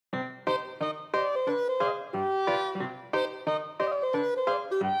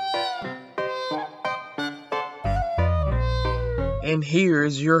And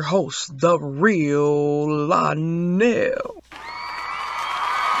here's your host, the real Lynell.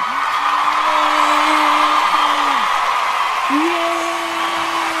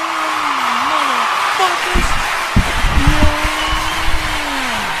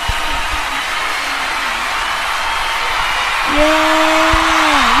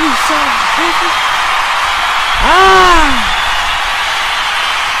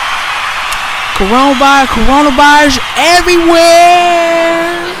 Coronavirus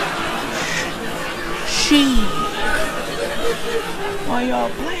everywhere. Shit. Why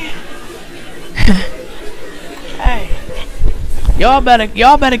y'all playing? Hey, y'all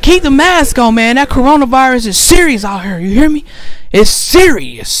better keep the mask on, man. That coronavirus is serious out here. You hear me? It's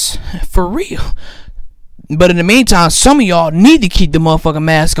serious, for real. But in the meantime, some of y'all need to keep the motherfucking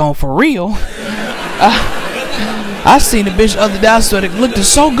mask on for real. I seen the bitch the other day. I swear it looked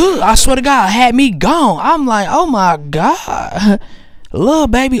so good. I swear to God, it had me gone. I'm like, oh my God, little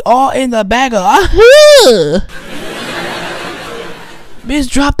baby, all in the bag of. Bitch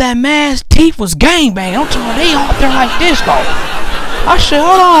dropped that mask. Teeth was gangbang. I'm talking. They out there like this though. I said,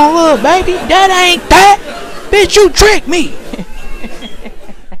 hold on, little baby, that ain't that. Bitch, you tricked me.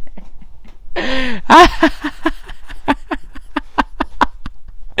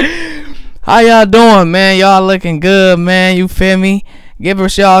 How y'all doing, man? Y'all looking good, man. You feel me? Give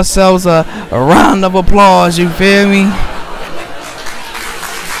us yourselves a round of applause. You feel me?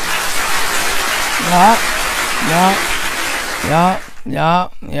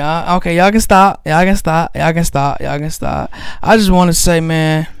 Yeah. Okay, y'all can stop. Y'all can stop. I just want to say,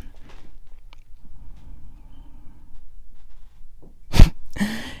 man.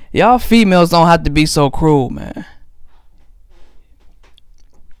 Y'all females don't have to be so cruel, man.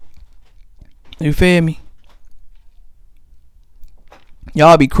 You feel me?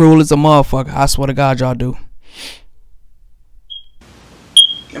 Y'all be cruel as a motherfucker. I swear to God, y'all do.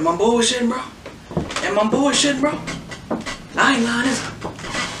 Am I bullshitting, bro? I ain't lying, is I?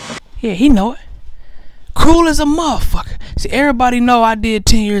 Yeah, he know it. Cruel as a motherfucker. See, everybody know I did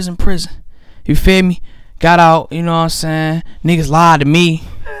 10 years in prison. You feel me? Got out, you know what I'm saying? Niggas lied to me.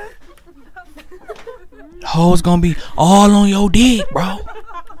 The hoes gonna be all on your dick, bro.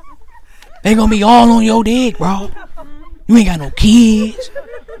 They gonna be all on your dick, bro. You ain't got no kids.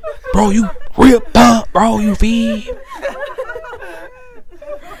 Bro, you ripped up, bro. You feel?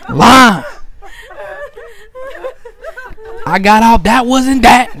 Lying. I got out. That wasn't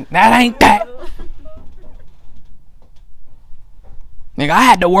that. That ain't that. Nigga, I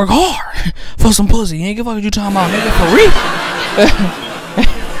had to work hard for some pussy. Nigga, what you talking about, nigga? For real.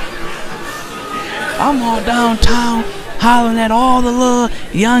 I'm all downtown hollering at all the little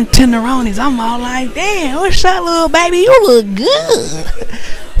young tenderonis. I'm all like, damn, what's up, little baby? You look good.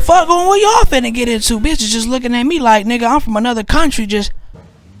 Fuck on, what y'all finna get into? Bitches just looking at me like, nigga, I'm from another country. Just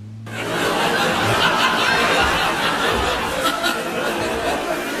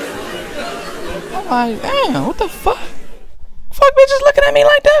I'm like, damn, what the fuck? Fuck bitches looking at me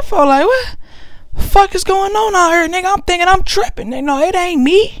like that for? Like, what the fuck is going on out here, nigga? I'm thinking I'm tripping. They know it ain't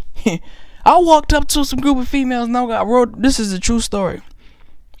me. I walked up to some group of females. No, I wrote, this is a true story.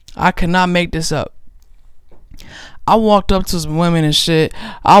 I cannot make this up. I walked up to some women and shit.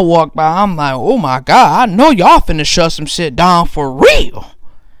 I walked by. I'm like, oh my God, I know y'all finna shut some shit down for real.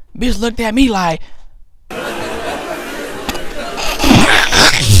 Bitch looked at me like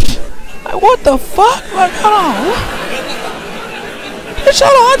what the fuck? Like, hold on. Bitch,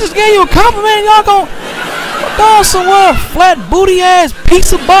 hold on. I just gave you a compliment. Y'all gon' go somewhere, flat booty ass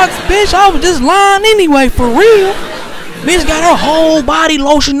pizza box, bitch. I was just lying anyway, for real. Bitch got her whole body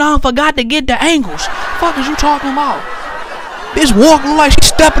lotion on, forgot to get the angles. Fuck is you talking about? Bitch walking like she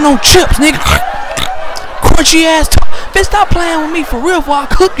stepping on chips, nigga. Crunchy ass. Bitch, stop playing with me for real before I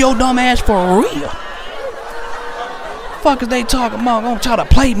cook your dumb ass for real. Fuck is they talking about? Gonna try to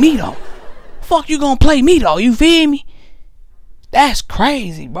play me though. Fuck you gonna play me though? You feel me? That's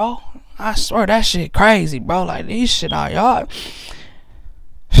crazy, bro. I swear that shit crazy, bro. Like, these shit out, y'all.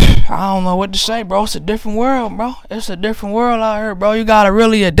 I don't know what to say, bro. It's a different world, bro. It's a different world out here, bro. You gotta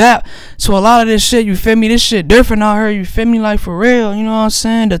really adapt to a lot of this shit. You feel me? This shit different out here. You feel me? Like, for real. You know what I'm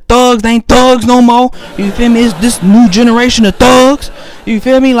saying? The thugs, they ain't thugs no more. You feel me? It's this new generation of thugs. You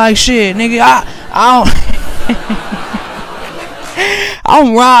feel me? Like, shit, nigga. I don't.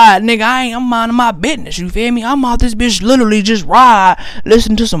 I'm ride, nigga. I'm minding my business. You feel me? I'm out this bitch literally just ride,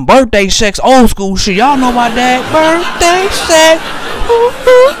 listen to some birthday sex, old school shit. Y'all know about that birthday sex.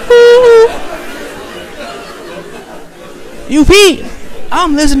 You feel?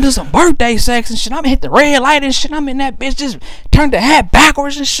 I'm listening to some birthday sex and shit. I'm hit the red light and shit. I'm in that bitch just turned the hat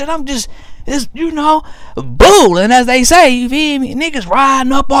backwards and shit. I'm just you know, booling, as they say, you feel me? Niggas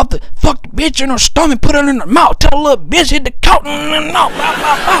riding up off the fuck the bitch in her stomach, put her in her mouth, tell a little bitch hit the coat, no,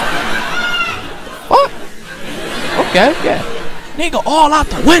 What? Okay, yeah. Nigga all out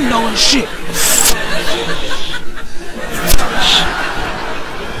the window and shit.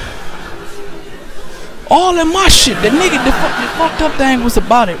 All in my shit. The nigga, the fucked up thing was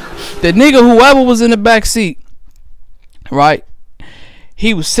about it. The nigga, whoever was in the back seat, right?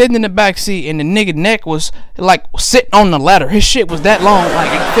 He was sitting in the back seat, and the nigga neck was like sitting on the ladder. His shit was that long,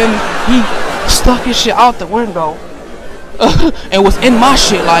 like, you feel me? He stuck his shit out the window and was in my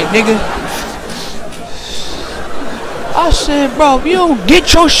shit, like, nigga. I said, bro, if you don't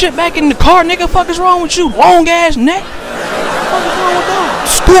get your shit back in the car, nigga, fuck is wrong with you? Long ass neck. Fuck is wrong with that?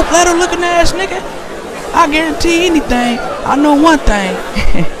 Scoop ladder looking ass nigga. I guarantee anything. I know one thing.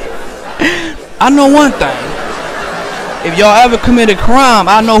 I know one thing. If y'all ever commit a crime,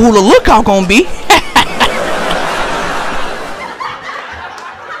 I know who the lookout gonna be.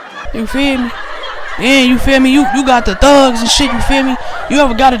 You feel me? Yeah, you feel me? You got the thugs and shit, you feel me? You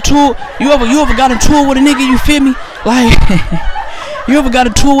ever got a tour? You ever got a tour with a nigga, you feel me? Like, you ever got a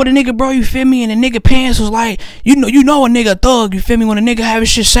tour with a nigga, bro, you feel me? And the nigga pants was like, you know a nigga thug, you feel me? When a nigga have his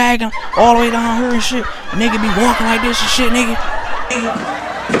shit sagging all the way down here and shit, a nigga be walking like this and shit, nigga.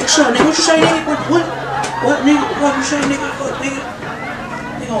 What's up, nigga? What you say, nigga? What, nigga? What you say, nigga? What, nigga?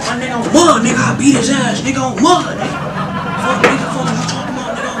 Nigga on mud, nigga, I beat his ass, nigga on mud, nigga. Fuck, nigga, fuck you talking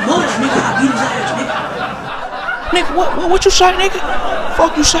about, nigga on mud, nigga, I beat his ass, nigga. Nigga, what you say, nigga?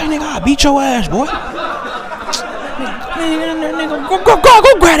 Fuck you say, nigga, I beat your ass, boy. Nigga, go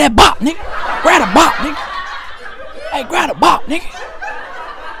grab that bop, nigga. Grab a bop, nigga. Hey, grab a bop, nigga.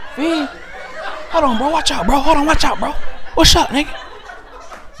 Feel? Hold on, bro, watch out, bro. Hold on, watch out, bro. What's up, nigga?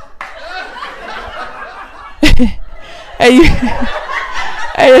 Hey,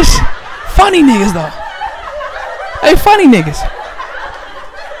 it's funny niggas though. They funny niggas.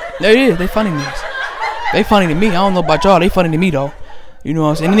 There it is. They funny niggas. They funny to me. I don't know about y'all. They funny to me though. You know what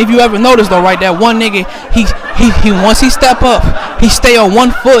I'm saying? And if you ever notice though, right, that one nigga, he once he step up, he stay on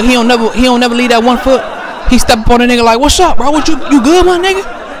 1 foot. He don't never leave that 1 foot. He step up on a nigga like, what's up, bro? What you good, my nigga?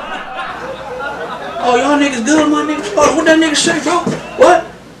 Oh, y'all niggas good, my nigga? Oh, what that nigga say, bro? What?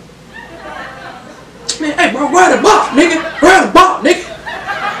 Man, hey, bro, grab the bop, nigga. Grab the bop, nigga.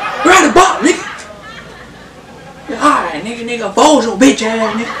 Grab the bop, nigga. Alright, nigga, fold your bitch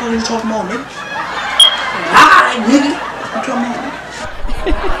ass, nigga. What you talking about, nigga? Alright, nigga. What you talking about, nigga?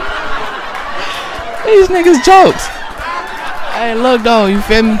 These niggas jokes. Hey, look, though, you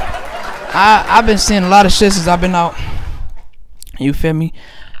feel me? I've been seeing a lot of shit since I've been out. You feel me?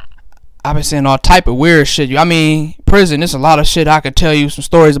 I've been seeing all type of weird shit. I mean, prison, there's a lot of shit. I could tell you some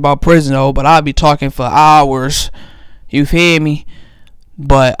stories about prison, though, but I'll be talking for hours. You feel me?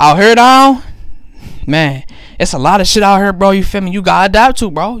 But out here, though, man, it's a lot of shit out here, bro. You feel me? You gotta adapt to,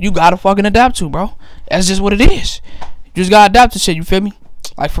 bro. You gotta fucking adapt to, bro. That's just what it is. You just gotta adapt to shit, you feel me?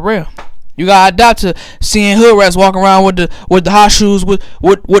 Like, for real. You gotta adapt to seeing hood rats walking around with the hot shoes with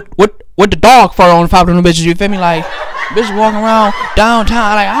the dog fur on top of them bitches, you feel me? Like, bitches walking around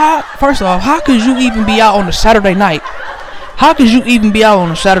downtown. Like, first off, how could you even be out on a Saturday night? How could you even be out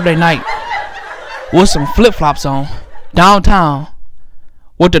on a Saturday night with some flip-flops on downtown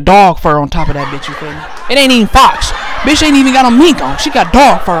with the dog fur on top of that bitch, you feel me? It ain't even Fox. Bitch ain't even got a mink on. She got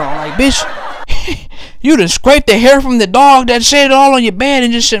dog fur on. Like, bitch, you done scraped the hair from the dog that shit all on your bed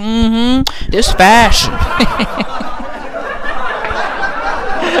and just said, this fashion.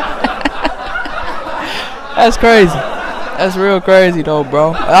 That's crazy. That's real crazy though,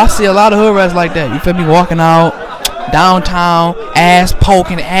 bro. I see a lot of hood rats like that. You feel me? Walking out downtown, ass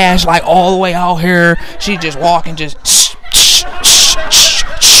poking, ass like all the way out here. She just walking, just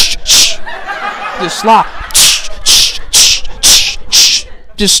slide,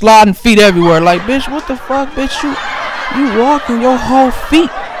 just sliding feet everywhere. Like, bitch, what the fuck, bitch? You walking your whole feet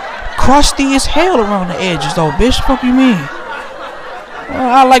crusty as hell around the edges, though, bitch. Fuck you mean?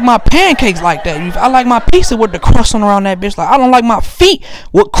 I like my pancakes like that. I like my pizza with the crust on around that bitch. Like, I don't like my feet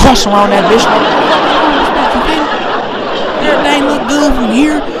with crust around that bitch. Like, everything look good from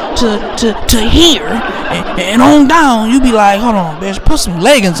here to here and on down. You be like, hold on, bitch, put some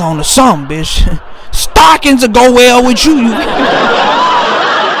leggings on or something, bitch. Stockings will go well with you.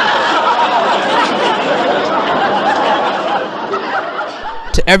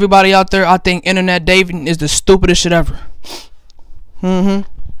 To everybody out there, I think internet dating is the stupidest shit ever.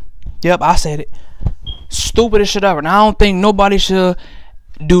 Yep, I said it. Stupidest shit ever. And I don't think nobody should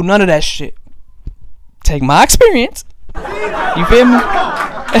do none of that shit. Take my experience. You feel me?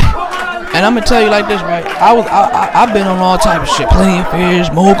 And And I'm gonna tell you like this, right? I've been on all type of shit. Plenty of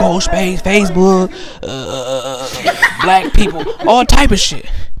Fish, Moco Space, Facebook, black people, all type of shit.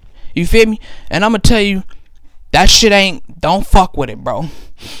 You feel me? And I'm gonna tell you, that shit don't fuck with it, bro.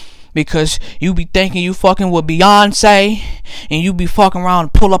 Because you be thinking you fucking with Beyonce, and you be fucking around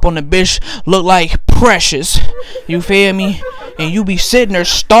and pull up on the bitch, look like Precious. You feel me? And you be sitting there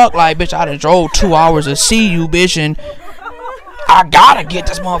stuck like, bitch, I done drove 2 hours to see you, bitch, and I gotta get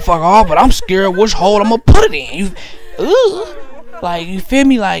this motherfucker off, but I'm scared which hole I'm gonna put it in. Like, you feel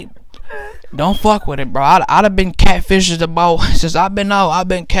me? Like, don't fuck with it, bro. I'd have been catfished about, since I've been out, I've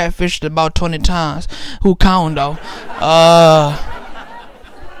been catfished about 20 times. Who count, though?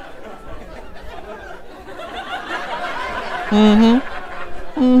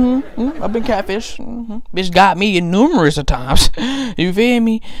 I've been catfish. Bitch got me numerous of times. You feel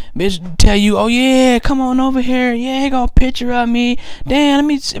me? Bitch tell you, oh yeah, come on over here. Yeah, got a picture of me. Damn, let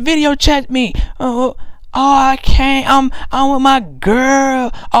me video chat me. Oh, I can't. I'm with my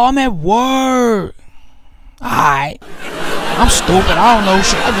girl. Oh, I'm at work. Alright. I'm stupid. I don't know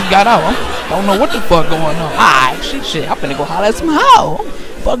shit. I just got out. I don't know what the fuck going on. Alright, shit. I'm finna go holler at some hoe.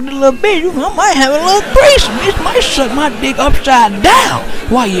 Fuck the little bitch, you know, I might have a little threesome. Bitch might suck my dick upside down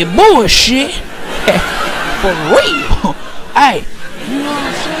while you bullshit. For real. Hey, you know what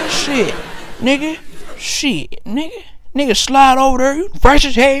I'm saying? Shit, nigga slide over there, you fresh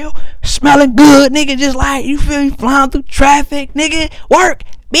as hell, smelling good, nigga, just like, you feel me, flying through traffic, nigga, work.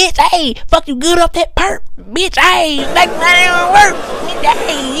 Bitch, hey, fuck you good up that perp. Bitch, hey, like that work.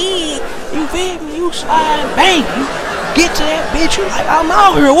 Hey, you feel me? You slide bang. You get to that bitch, you like, I'm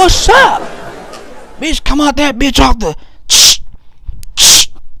out here, what's up? Bitch, come out that bitch off the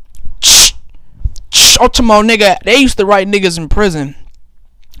Ultimo, nigga. They used to write niggas in prison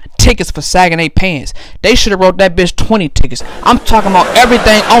tickets for sagging their pants. They should have wrote that bitch 20 tickets. I'm talking about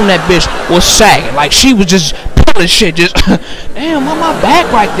everything on that bitch was sagging. Like, she was just pulling shit, just damn, why my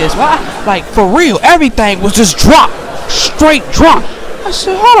back like this? Why? Like, for real, everything was just drop, straight drop. I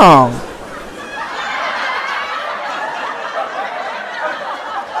said, hold on.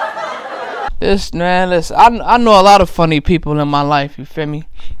 This, man, listen, I know a lot of funny people in my life, you feel me?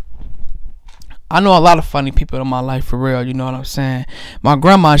 I know a lot of funny people in my life, for real, you know what I'm saying? My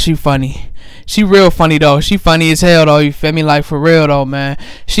grandma, she funny. She real funny, though. She funny as hell, though, you feel me? Like, for real, though, man.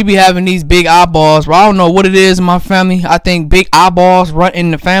 She be having these big eyeballs, bro. I don't know what it is in my family. I think big eyeballs run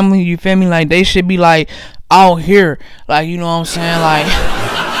in the family, you feel me? Like, they should be, like, out here. Like, you know what I'm saying? Like,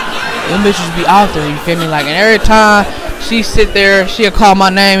 them bitches be out there, you feel me? Like, and every time she sit there, she'll call my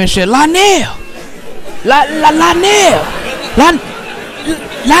name and shit, Lynell. Lynell.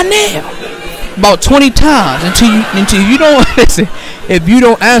 About 20 times until you don't listen. If you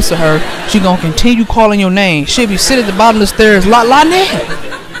don't answer her, she gonna continue calling your name. She'll be sitting at the bottom of the stairs, Lynell.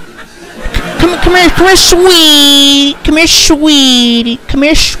 Come here, sweet. Come here, sweetie. Come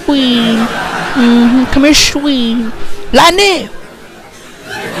here, sweet. Come here, sweet. Lynell.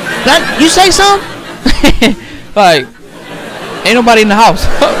 You say something? Like, ain't nobody in the house.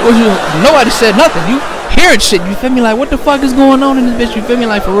 Nobody said nothing. You hearing shit, you feel me? Like, what the fuck is going on in this bitch? You feel me?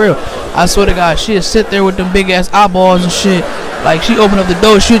 Like, for real, I swear to God, she'll sit there with them big ass eyeballs and shit. Like, she open up the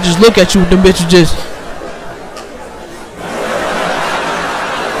door, she'll just look at you with them bitches just.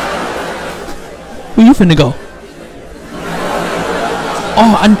 Where you finna go?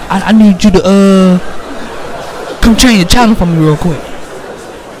 Oh, I need you to come change the channel for me real quick.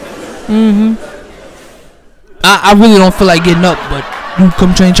 I really don't feel like getting up, but you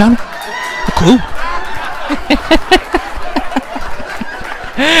come change channel? Cool.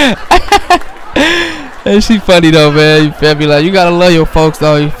 And she funny though, man. You feel me? Like, you gotta love your folks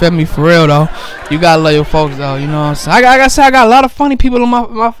though. You feel me? For real though. You gotta love your folks though. You know what I'm saying? I got a lot of funny people in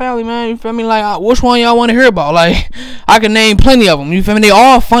my family, man. You feel me? Like, which one y'all want to hear about? Like, I can name plenty of them. You feel me? They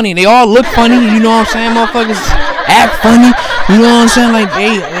all funny. They all look funny. You know what I'm saying? Motherfuckers act funny. You know what I'm saying? Like,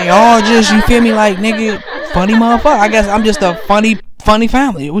 they all just, you feel me? Like, nigga, funny motherfucker. I guess I'm just a funny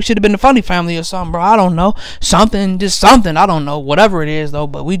family. We should have been the funny family or something, bro. I don't know. Just something. I don't know. Whatever it is, though.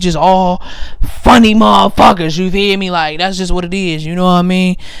 But we just all funny motherfuckers. You feel me? Like, that's just what it is. You know what I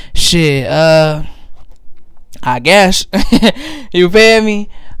mean? Shit. I guess. You feel me?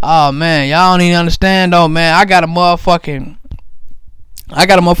 Oh, man. Y'all don't even understand, though, man. I got a motherfucking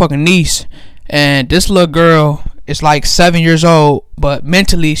niece. And this little girl is like 7 years old. But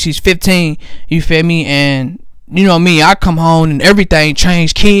mentally, she's 15. You feel me? And you know me, I come home and everything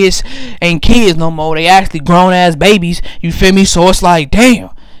changed. Kids ain't kids no more. They actually grown ass babies. You feel me? So it's like, damn,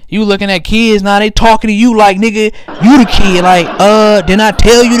 you looking at kids now, they talking to you like, nigga, you the kid. Like, didn't I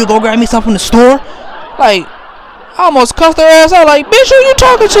tell you to go grab me something from the store? Like, I almost cussed her ass out like, bitch, who you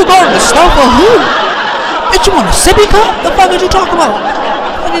talking to? Go to the store for who? Bitch, you want a sippy cup? The fuck is you talking about?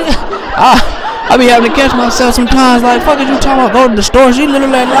 I be having to catch myself sometimes like, fuck is you talking about? Go to the store. She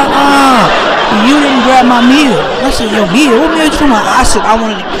literally like, you didn't grab my meal. I said, your meal? What meal you talking about? I said, I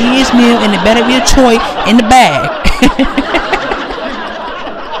wanted the kids' meal and it better be a toy in the bag.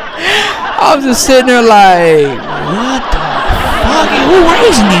 I was just sitting there like, what the fuck? Who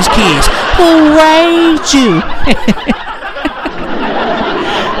raising these kids? Who raised you?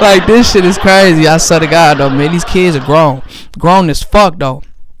 Like, this shit is crazy. I swear to God, though, man. These kids are grown. Grown as fuck, though.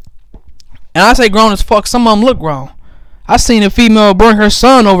 And I say grown as fuck. Some of them look grown. I seen a female bring her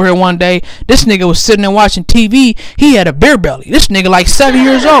son over here one day. This nigga was sitting there watching TV. He had a beer belly. This nigga like 7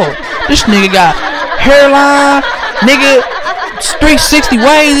 years old. This nigga got hairline, nigga, 360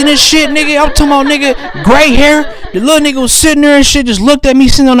 waves and this shit, nigga. I'm talking about, nigga, gray hair. The little nigga was sitting there and shit, just looked at me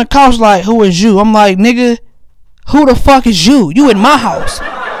sitting on the couch like, who is you? I'm like, nigga, who the fuck is you? You in my house.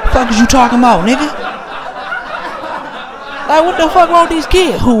 The fuck is you talking about, nigga? Like, what the fuck wrong with these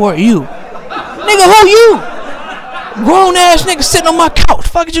kids? Who are you? Nigga, who you? Grown ass nigga sitting on my couch.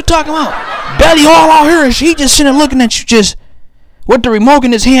 Fuck is you talking about? Belly all out here and he just sitting there looking at you just with the remote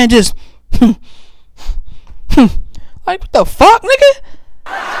in his hand just like, what the fuck, nigga?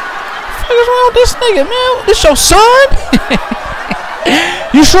 What is wrong with this nigga, man? This your son?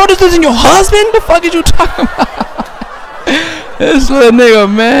 You sure this isn't your husband? The fuck is you talking about? This little nigga,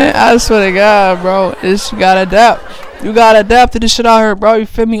 man. I swear to God, bro. You gotta adapt. You gotta adapt to this shit out here, bro. You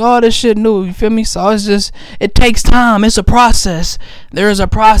feel me? All this shit new. You feel me? So it's just, it takes time. It's a process. There is a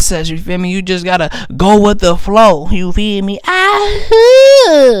process. You feel me? You just gotta go with the flow. You feel me?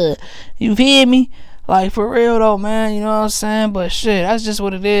 You feel me? Like, for real though, man, you know what I'm saying? But shit, that's just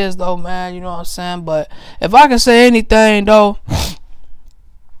what it is though, man, you know what I'm saying? But if I can say anything though,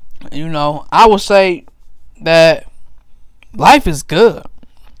 you know, I would say that life is good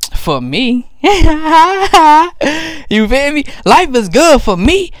for me. You feel me? Life is good for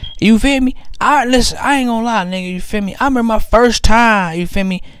me. You feel me? Listen, I ain't gonna lie, nigga, you feel me? I remember my first time, you feel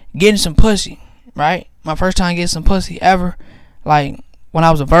me, getting some pussy, right? My first time getting some pussy ever, like, when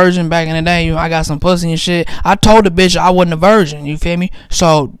I was a virgin back in the day, you know, I got some pussy and shit. I told the bitch I wasn't a virgin, you feel me?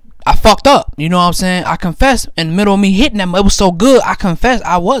 So I fucked up, you know what I'm saying? I confessed in the middle of me hitting them. It was so good, I confessed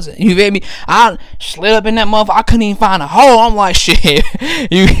I wasn't, you feel me? I slid up in that motherfucker. I couldn't even find a hole. I'm like, shit,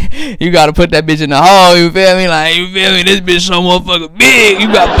 you gotta put that bitch in the hole, you feel me? Like, you feel me? This bitch so motherfucking big. You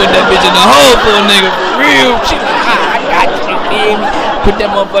gotta put that bitch in the hole for a nigga, for real. She like, I got you, feel me? Put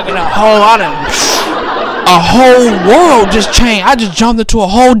that motherfucker in the hole. I done... A whole world just changed. I just jumped into a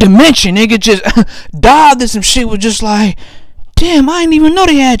whole dimension. Nigga just dived in some shit. Was just like, damn, I didn't even know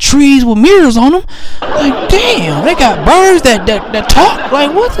they had trees with mirrors on them. Like, damn, they got birds that talk.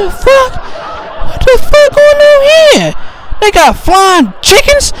 Like, what the fuck? What the fuck going on here? They got flying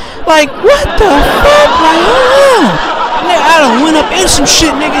chickens. Like, what the fuck? Like, nigga, I done went up in some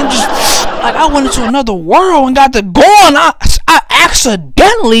shit, nigga, and just like I went into another world and got to going. I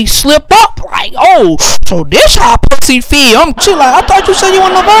accidentally slipped up. Like, oh, so this how pussy feel? I'm chill. Like, I thought you said you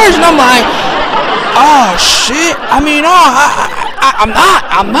weren't a virgin. I'm like, oh shit. I mean, I'm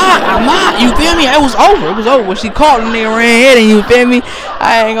not. You feel me? It was over when she caught the nigga red-handed. You feel me?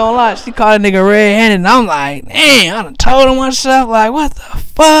 I ain't gonna lie. She caught a nigga red-handed, and I'm like, damn. I done told her myself, like, what the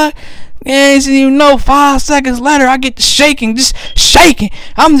fuck? And you know, 5 seconds later, I get to shaking, just shaking.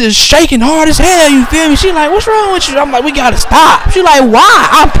 I'm just shaking hard as hell, you feel me? She like, what's wrong with you? I'm like, we gotta stop. She like, why?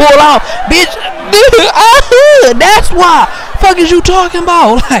 I pull out, bitch. That's why. Fuck is you talking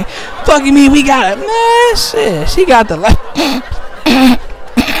about? Like, fucking me, we gotta, man, shit. She got the like,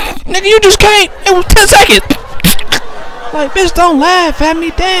 nigga, you just can't. It was 10 seconds. Like, bitch, don't laugh at me,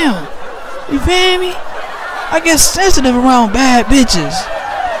 damn. You feel me? I get sensitive around bad bitches.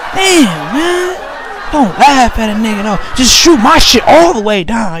 Damn, man. Don't laugh at a nigga, no. Just shoot my shit all the way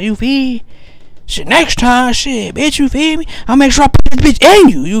down, you feel me? Shit, next time, shit, bitch, you feel me? I'll make sure I put this bitch in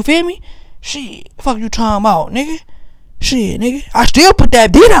you feel me? Shit, fuck you talking about, nigga? Shit, nigga. I still put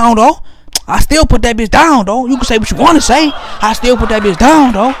that bitch down, though. I still put that bitch down, though. You can say what you want to say. I still put that bitch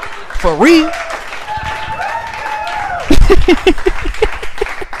down, though. For real.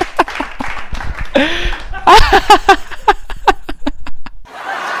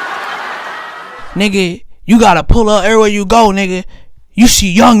 Nigga, you gotta pull up everywhere you go, nigga. You see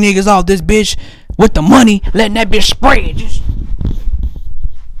young niggas off this bitch with the money, letting that bitch spray it. Just,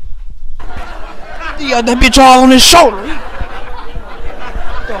 he got that bitch all on his shoulder.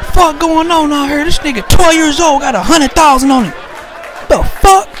 What the fuck going on out here? This nigga 12 years old, got 100,000 on him. What the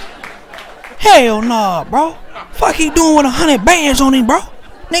fuck? Hell nah, bro. Fuck he doing with 100 bands on him, bro?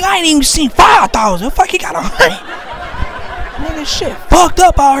 Nigga, I ain't even seen 5,000. Fuck he got 100. This shit fucked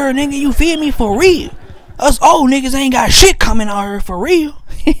up out here, nigga. You feel me? For real. Us old niggas ain't got shit coming out here for real.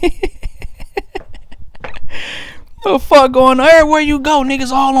 What the fuck going on? Everywhere you go, niggas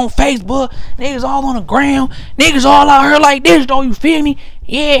all on Facebook, niggas all on the ground, niggas all out here like this, though, you feel me?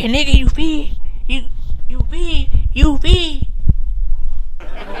 Yeah, nigga, you feel? You feel?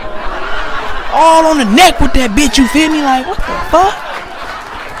 All on the neck with that bitch, you feel me? Like, what the fuck?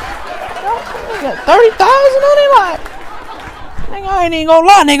 Got 30,000 on it? Like, nigga, I ain't even gonna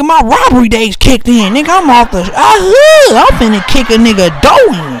lie, nigga, my robbery days kicked in, nigga. I'm off the, I'm finna kick a nigga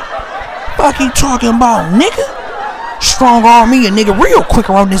dough in. Fuck you talking about, nigga? Strong arm me a nigga real quick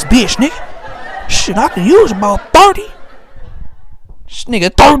around this bitch, nigga. Shit, I can use about 30. This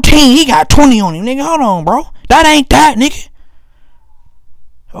nigga 13, he got 20 on him, nigga. Hold on, bro. That ain't that, nigga.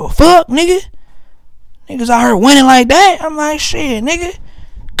 Oh, fuck, nigga. Niggas out here winning like that. I'm like, shit, nigga.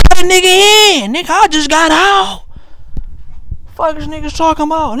 Cut a nigga in, nigga. I just got out. Fuck is niggas talking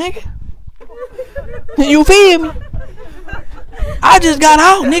about, nigga? You feel me? I just got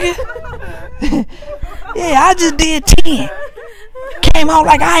out, nigga. Yeah, I just did 10. Came out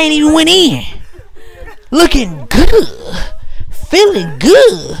like I ain't even went in. Looking good. Feeling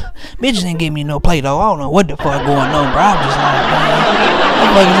good. Bitches didn't give me no play though. I don't know what the fuck going on, bro. I'm just like, man.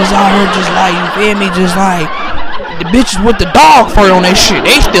 I'm just out here just like, you feel me? Just like the bitches with the dog fur on their shit.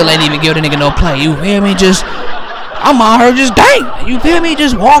 They still ain't even give the nigga no play. You feel me? Just I'm out here just dang. You feel me?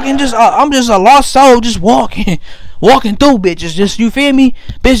 Just walking, just I'm just a lost soul just walking. Walking through bitches, just you feel me?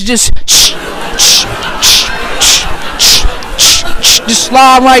 Bitch just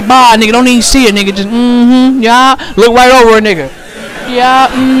slide right by, nigga. Don't even see it, nigga. Just yeah. Look right over a nigga. Yeah,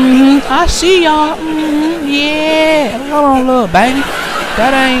 I see y'all. Yeah. Hold on, little baby.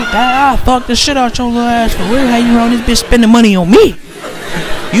 That ain't that. I fuck the shit out your little ass for real. How you on this bitch spending money on me?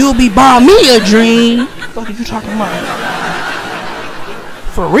 You'll be buying me a dream. What the fuck are you talking about?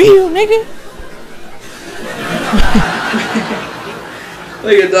 For real, nigga?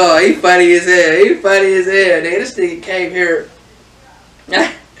 Look at dog, he funny as hell. Nigga, this nigga came here.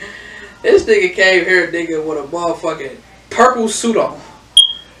 Nigga, with a motherfucking purple suit on.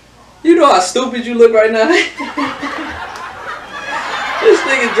 You know how stupid you look right now? This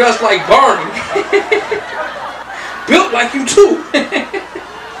nigga dressed like Barney. Built like you too.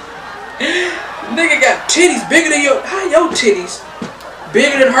 Nigga got titties bigger than your titties.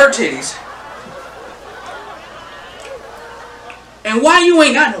 Bigger than her titties. And why you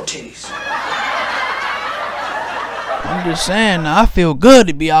ain't got no titties? I'm just saying, I feel good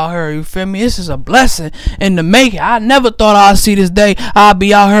to be out here, you feel me? This is a blessing in the making. I never thought I'd see this day. I'd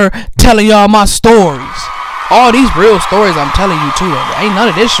be out here telling y'all my stories. All these real stories I'm telling you too. Ain't none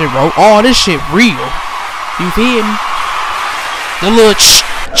of this shit, bro. All this shit real. You feel me? The little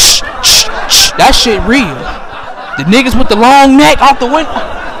that shit real. The niggas with the long neck out the window.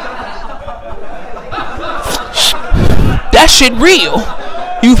 That shit real.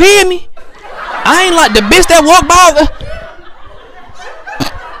 You feel me? I ain't like the bitch that walk by.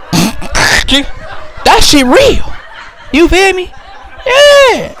 That shit real. You feel me?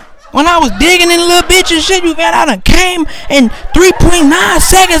 Yeah. When I was digging in little bitch and shit, you feel I done came in 3.9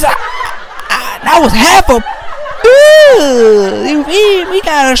 seconds. That was half a. You feel me? We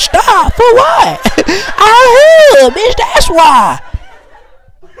gotta stop for what? I heard, bitch. That's why.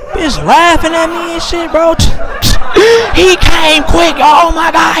 Bitch laughing at me and shit, bro. He came quick. Oh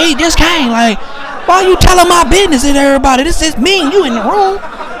my god, he just came. Like, why you telling my business to everybody? This is me and you in the room.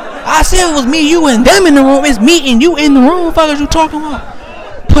 I said it was me, you, and them in the room. It's me and you in the room. What the fuck is you talking about?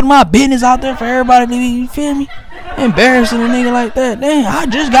 Put my business out there for everybody to be, you feel me? Embarrassing a nigga like that. Damn, I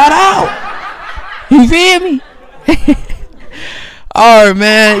just got out. You feel me? Alright,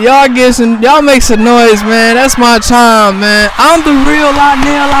 man. Y'all make some noise, man. That's my time, man. I'm the real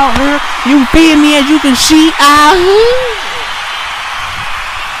Lynell out here. You feel me? As you can see out here.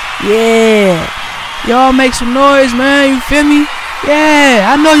 Yeah. Y'all make some noise, man. You feel me?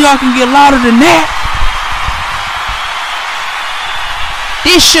 Yeah. I know y'all can get louder than that.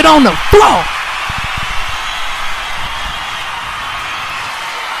 This shit on the floor.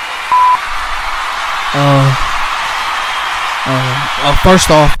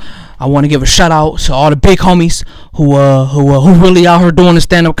 First off, I want to give a shout out to all the big homies who really out here doing the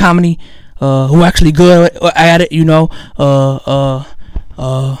stand-up comedy, who actually good at it, you know.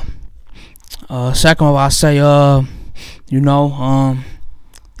 Second of all, I say, you know,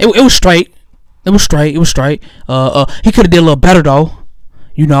 it was straight. It was straight. He could have did a little better though.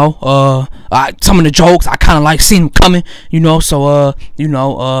 You know, some of the jokes I kind of like seen him coming. You know, so you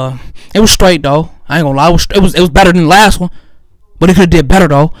know, it was straight though. I ain't gonna lie, it was better than the last one, but it could have did better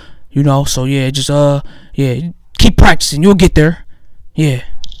though. You know, so yeah, just yeah, Keep practicing. You'll get there. Yeah.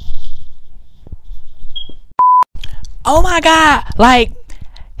 Oh my God. Like,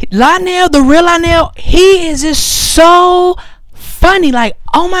 Lynell, the real Lynell, he is just so funny. Like,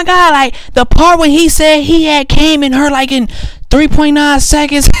 oh my God. Like, the part when he said he had came in her like in 3.9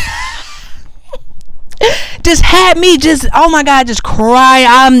 seconds. Just had me just, oh my God, just cry.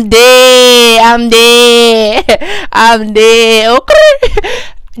 I'm dead. Okay.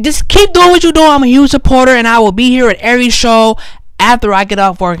 Just keep doing what you're doing. I'm a huge supporter, and I will be here at every show after I get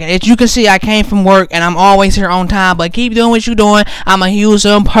off work. As you can see, I came from work, and I'm always here on time. But keep doing what you're doing. I'm a huge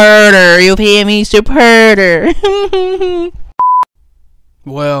supporter. You hear me? Supporter.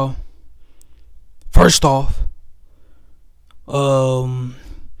 Well, first off,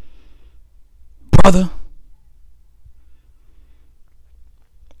 brother,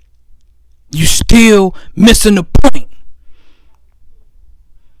 you still missing the point.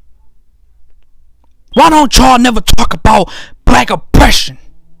 Why don't y'all never talk about black oppression?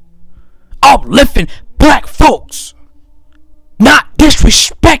 Uplifting black folks. Not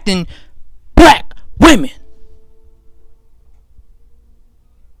disrespecting black women.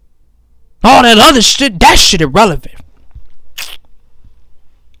 All that other shit, that shit irrelevant.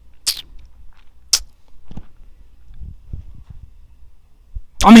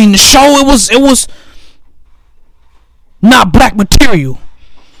 I mean, the show, it was not black material.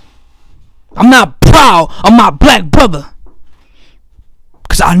 I'm not proud of my black brother.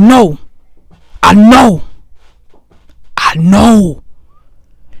 Cause I know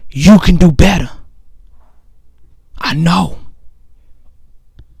you can do better. I know.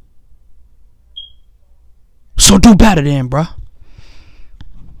 So do better then, bruh.